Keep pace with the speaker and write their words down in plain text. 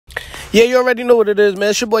Yeah, you already know what it is, man.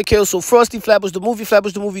 It's your boy Kale. So Frosty Flappers, the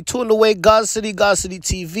movie 2 in the way, God City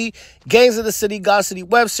TV, Gangs of the City, God City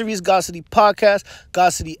web series, God City podcast, God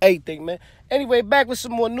City everything, man. Anyway, back with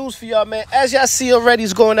some more news for y'all, man. As y'all see already,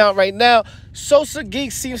 it's going out right now. Sosa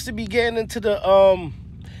Geeks seems to be getting into the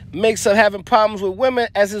mix of having problems with women,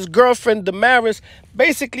 as his girlfriend Damaris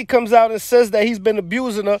basically comes out and says that he's been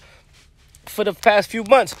abusing her for the past few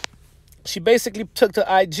months. She basically took to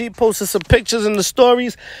IG, posted some pictures in the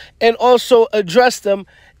stories, and also addressed them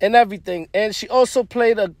and everything. And she also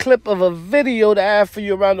played a clip of a video that I have for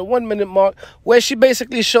you around the 1 minute mark, where she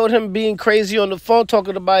basically showed him being crazy on the phone,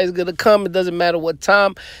 talking about he's gonna come, it doesn't matter what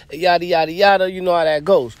time, yada yada yada. You know how that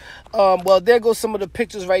goes. Well, there goes some of the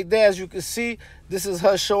pictures right there. As you can see, this is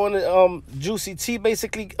her showing it. Juicy T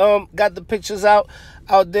basically got the pictures out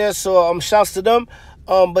there. So shouts to them.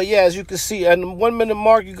 But yeah, as you can see, at the 1 minute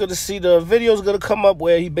mark, you're gonna see the video's gonna come up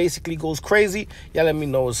where he basically goes crazy. Y'all let me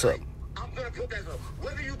know what's up. I'm gonna put that up.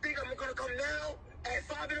 Whether you think I'm gonna come now at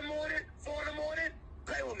 5 in the morning, 4 in the morning,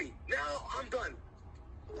 play with me. Now I'm done.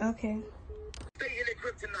 Okay. Stay in the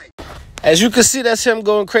crib tonight. As you can see, that's him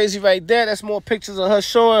going crazy right there. That's more pictures of her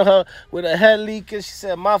showing her with her head leaking. She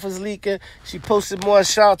said mouth is leaking. She posted more.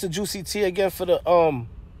 Shout out to Juicy T again for the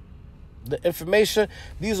information.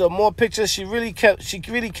 These are more pictures. She really kept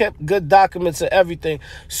good documents of everything.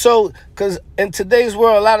 So, because in today's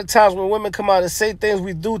world, a lot of times when women come out and say things,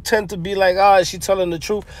 we do tend to be like, is she telling the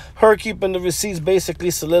truth? Her keeping the receipts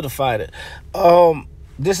basically solidified it.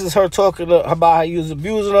 This is her talking about how he was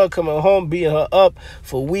abusing her, coming home, beating her up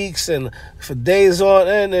for weeks and for days on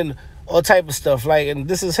end, and all type of stuff. And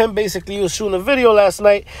this is him basically. He was shooting a video last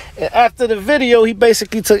night, and after the video, he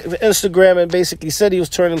basically took Instagram and basically said he was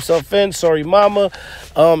turning himself in, sorry mama,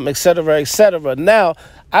 etc., etc. Now,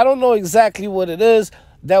 I don't know exactly what it is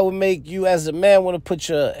that would make you as a man want to put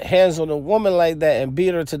your hands on a woman like that and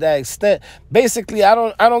beat her to that extent. Basically, I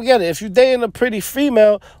don't get it. If you're dating a pretty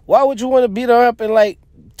female, why would you want to beat her up and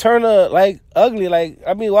turn her ugly?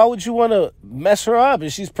 Why would you want to mess her up?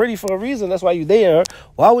 If she's pretty for a reason, that's why you dating her.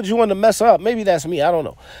 Why would you want to mess her up? Maybe that's me, I don't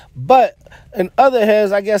know. But in other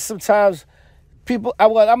hands, I guess sometimes people,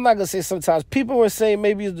 I'm not gonna say sometimes, people were saying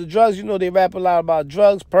maybe it's the drugs. You know, they rap a lot about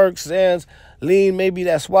drugs, perks, Xans, lean, maybe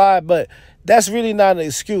that's why, but that's really not an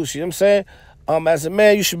excuse. You know what I'm saying? As a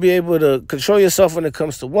man, you should be able to control yourself when it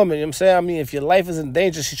comes to women. You know what I'm saying? If your life is in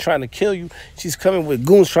danger, she's trying to kill you. She's coming with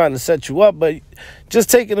goons trying to set you up. But just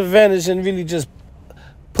taking advantage and really just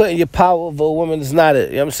putting your power over a woman is not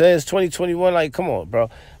it. You know what I'm saying? It's 2021. Come on, bro.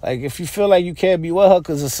 If you feel like you can't be with her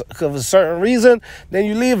because of a certain reason, then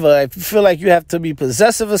you leave her. If you feel like you have to be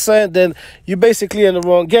possessive or something, then you're basically in the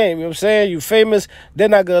wrong game. You know what I'm saying? You famous. They're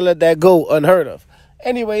not going to let that go unheard of.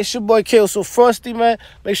 Anyway, it's your boy Kale. So Frosty, man,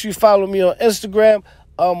 make sure you follow me on Instagram.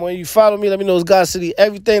 When you follow me, let me know it's God City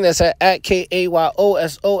everything. That's at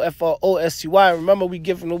KAYOSOFROSTY. Remember, we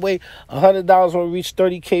giving away $100 when we reach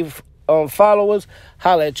 30K followers.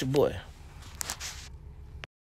 Holla at your boy.